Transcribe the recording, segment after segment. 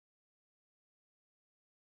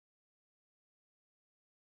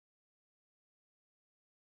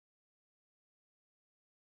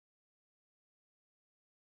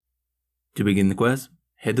To begin the quest,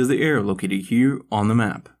 head to the area located here on the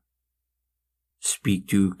map. Speak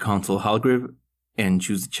to Console Hologram and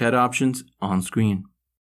choose the chat options on screen.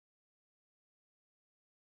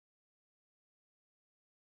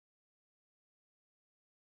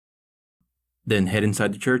 Then head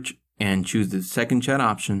inside the church and choose the second chat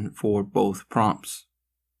option for both prompts.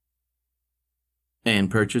 And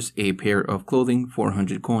purchase a pair of clothing for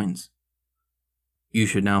 100 coins. You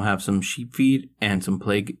should now have some sheep feed and some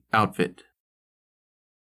plague outfit.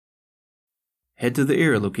 Head to the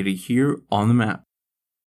area located here on the map.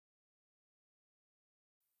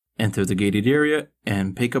 Enter the gated area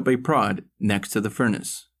and pick up a prod next to the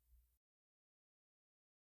furnace.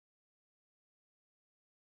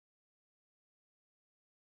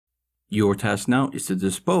 Your task now is to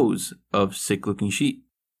dispose of sick-looking sheep.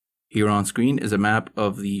 Here on screen is a map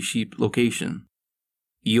of the sheep location.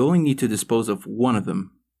 You only need to dispose of one of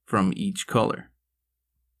them from each color.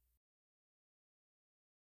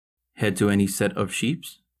 Head to any set of sheep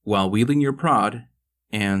while wheeling your prod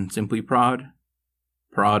and simply prod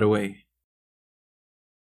away.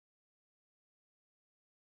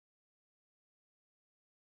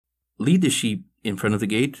 Lead the sheep in front of the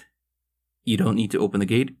gate. You don't need to open the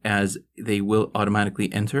gate as they will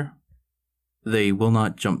automatically enter. They will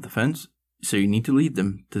not jump the fence, so you need to lead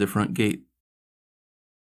them to the front gate.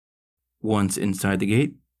 Once inside the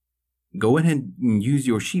gate, go ahead and use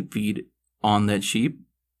your sheep feed on that sheep,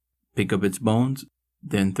 pick up its bones,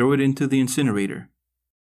 then throw it into the incinerator.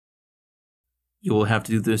 You will have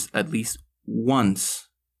to do this at least once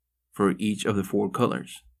for each of the 4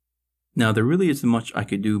 colors. Now there really isn't much I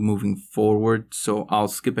could do moving forward, so I'll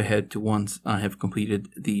skip ahead to once I have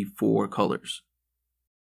completed the 4 colors.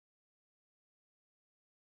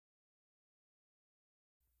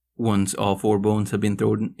 Once all 4 bones have been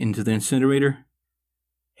thrown into the incinerator,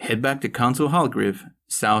 head back to Console Hologram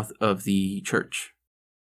south of the church.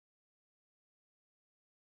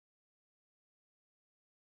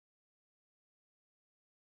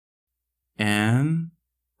 And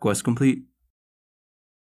quest complete.